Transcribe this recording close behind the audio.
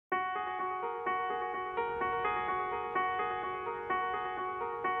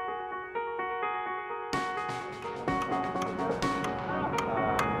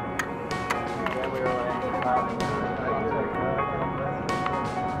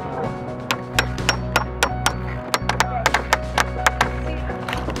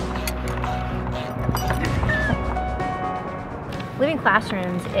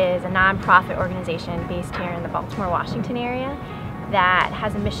Classrooms is a nonprofit organization based here in the Baltimore, Washington area that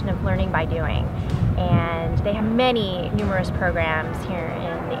has a mission of learning by doing. And they have numerous programs here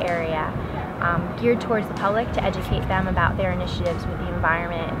in the area geared towards the public to educate them about their initiatives with the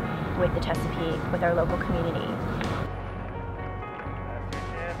environment, with the Chesapeake, with our local community.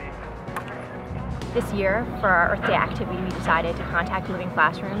 This year, for our Earth Day activity, we decided to contact Living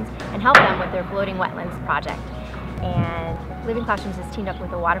Classrooms and help them with their Floating Wetlands project. And Living Classrooms has teamed up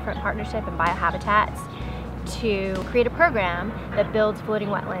with the Waterfront Partnership and Biohabitats to create a program that builds floating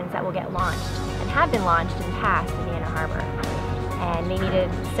wetlands that will get launched and have been launched in the past in the Inner Harbor. And they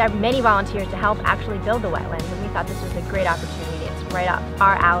needed many volunteers to help actually build the wetlands, and we thought this was a great opportunity. It's right up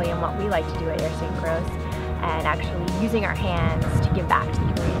our alley and what we like to do at Air St. Croix, and actually using our hands to give back to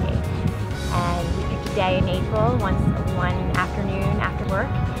the community. And we picked a day in April, one afternoon after work,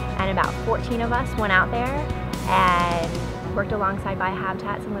 and about 14 of us went out there and worked alongside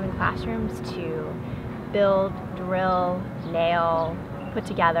Biohabitats and Living Classrooms to build, drill, nail, put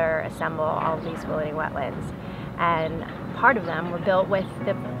together, assemble all of these floating wetlands. And part of them were built with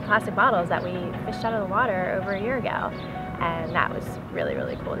the plastic bottles that we fished out of the water over a year ago. And that was really,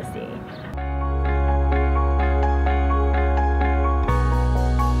 really cool to see.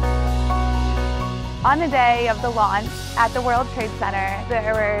 On the day of the launch at the World Trade Center,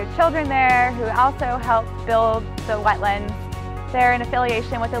 there were children there who also helped build the wetlands. They're in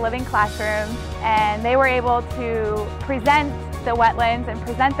affiliation with the Living Classrooms, and they were able to present the wetlands and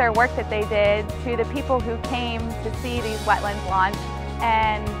present their work that they did to the people who came to see these wetlands launch.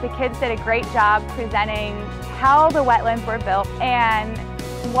 And the kids did a great job presenting how the wetlands were built and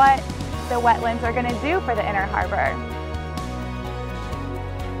what the wetlands are going to do for the Inner Harbor.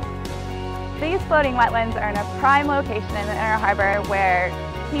 These floating wetlands are in a prime location in the Inner Harbor where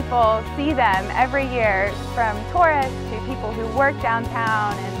people see them every year, from tourists to people who work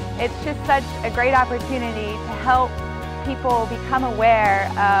downtown, and it's just such a great opportunity to help people become aware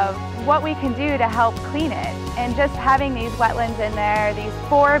of what we can do to help clean it. And just having these wetlands in there, these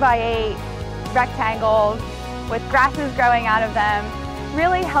 4x8 rectangles with grasses growing out of them,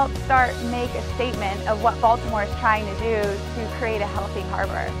 really helps make a statement of what Baltimore is trying to do to create a healthy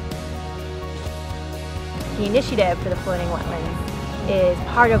harbor. The initiative for the floating wetlands is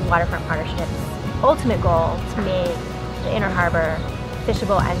part of Waterfront Partnership's ultimate goal to make the Inner Harbor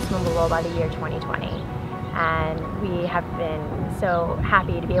fishable and swimmable by the year 2020. And we have been so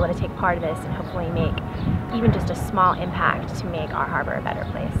happy to be able to take part of this and hopefully make even just a small impact to make our harbor a better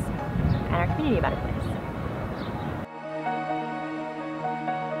place and our community a better place.